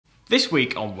This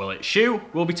week on Will It Shoe,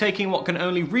 we'll be taking what can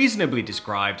only reasonably be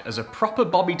described as a proper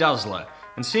Bobby Dazzler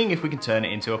and seeing if we can turn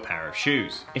it into a pair of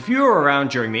shoes. If you were around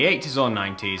during the 80s or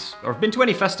 90s, or have been to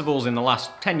any festivals in the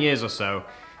last 10 years or so,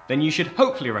 then you should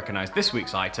hopefully recognise this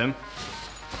week's item,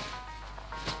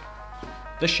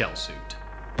 the shell suit.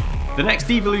 The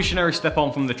next evolutionary step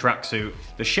on from the tracksuit,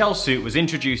 the shell suit was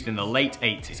introduced in the late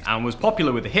 80s and was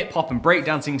popular with the hip hop and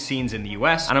breakdancing scenes in the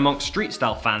US and amongst street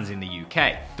style fans in the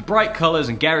UK. The bright colours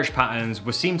and garish patterns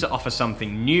were seen to offer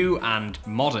something new and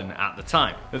modern at the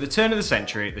time. At the turn of the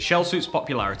century, the shell suit's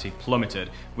popularity plummeted,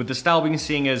 with the style being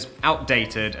seen as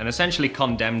outdated and essentially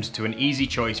condemned to an easy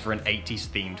choice for an 80s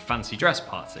themed fancy dress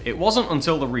party. It wasn't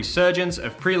until the resurgence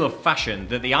of pre-loved fashion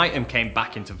that the item came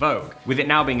back into vogue, with it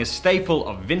now being a staple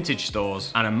of vintage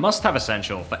stores and a must-have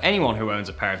essential for anyone who owns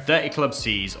a pair of Dirty Club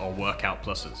C's or Workout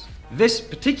Pluses. This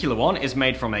particular one is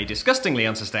made from a disgustingly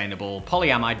unsustainable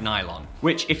polyamide nylon,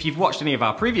 which if you've watched any of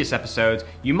our previous episodes,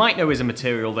 you might know is a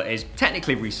material that is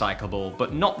technically recyclable,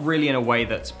 but not really in a way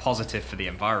that's positive for the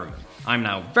environment. I'm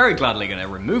now very gladly going to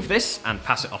remove this and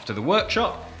pass it off to the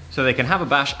workshop so they can have a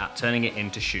bash at turning it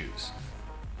into shoes.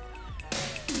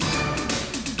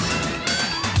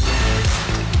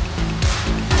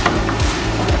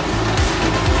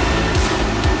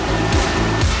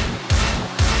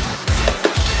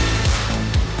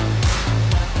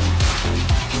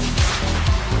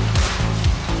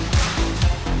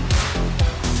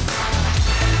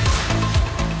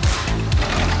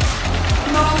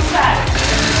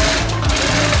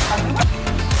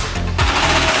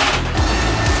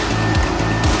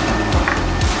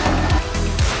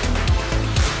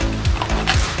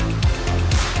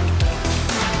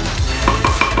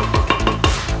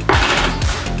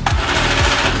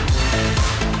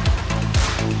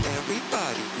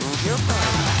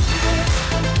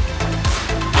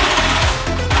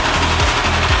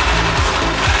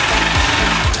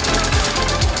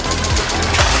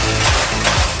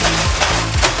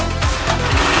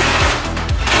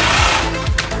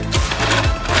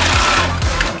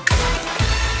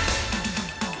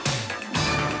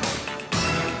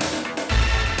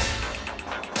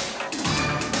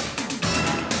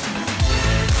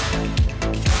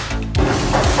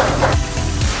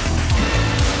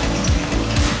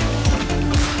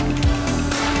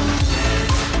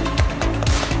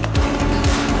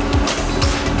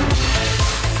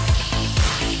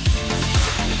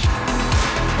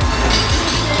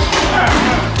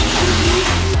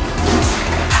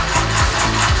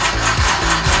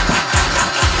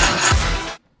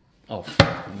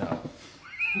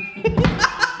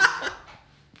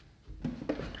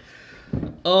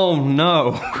 Oh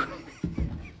no.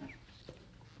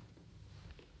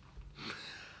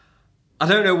 I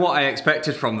don't know what I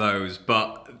expected from those,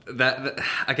 but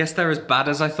I guess they're as bad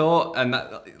as I thought, and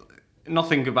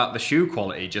nothing about the shoe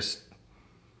quality, just...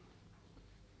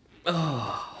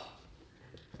 Oh.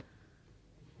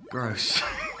 Gross.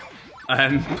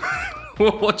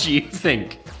 What do you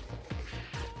think?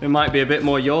 It might be a bit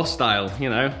more your style, you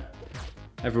know?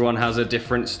 Everyone has a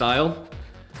different style.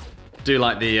 Do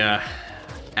like the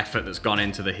effort that's gone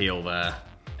into the heel there.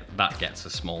 That gets a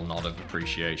small nod of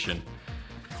appreciation.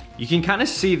 You can kind of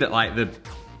see that like the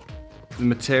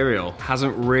material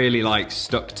hasn't really like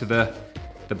stuck to the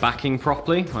backing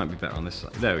properly. Might be better on this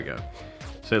side. There we go.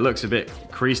 So it looks a bit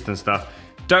creased and stuff.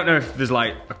 Don't know if there's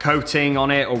like a coating on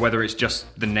it or whether it's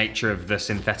just the nature of the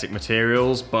synthetic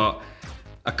materials, but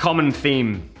a common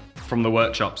theme from the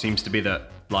workshop seems to be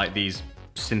that like these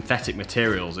synthetic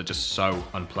materials are just so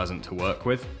unpleasant to work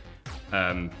with.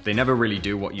 They never really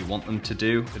do what you want them to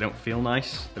do. They don't feel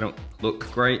nice. They don't look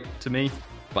great to me.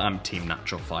 But I'm team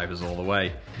natural fibers all the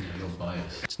way. You're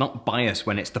biased. It's not bias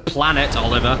when it's the planet,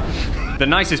 Oliver. The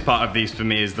nicest part of these for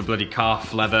me is the bloody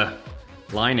calf leather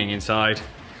lining inside.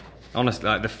 Honestly,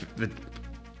 like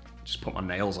just put my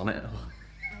nails on it.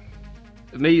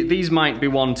 These might be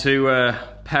one to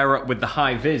pair up with the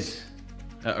high vis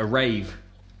at a rave.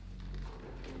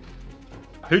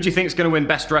 Who do you think's gonna win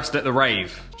best dressed at the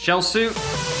rave? Shell suit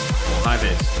or high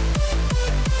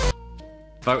vis?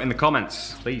 Vote in the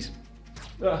comments, please.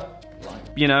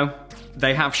 You know,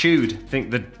 they have shoed. I think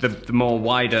the more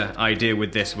wider idea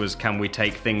with this was, can we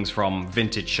take things from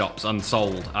vintage shops,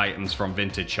 unsold items from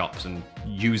vintage shops, and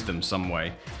use them some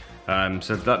way?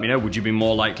 So let me know, would you be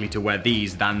more likely to wear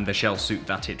these than the shell suit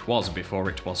that it was before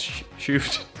it was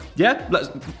shoed? Yeah,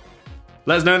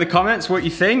 let us know in the comments what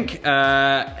you think. Hit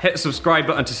the subscribe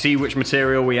button to see which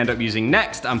material we end up using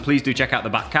next, and please do check out the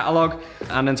back catalogue.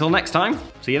 And until next time,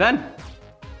 see you then.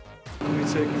 Are we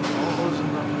taking photos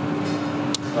and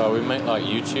that? We make like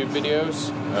YouTube videos.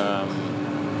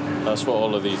 That's what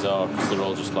all of these are, because they're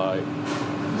all just like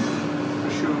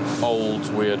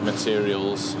old weird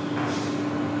materials.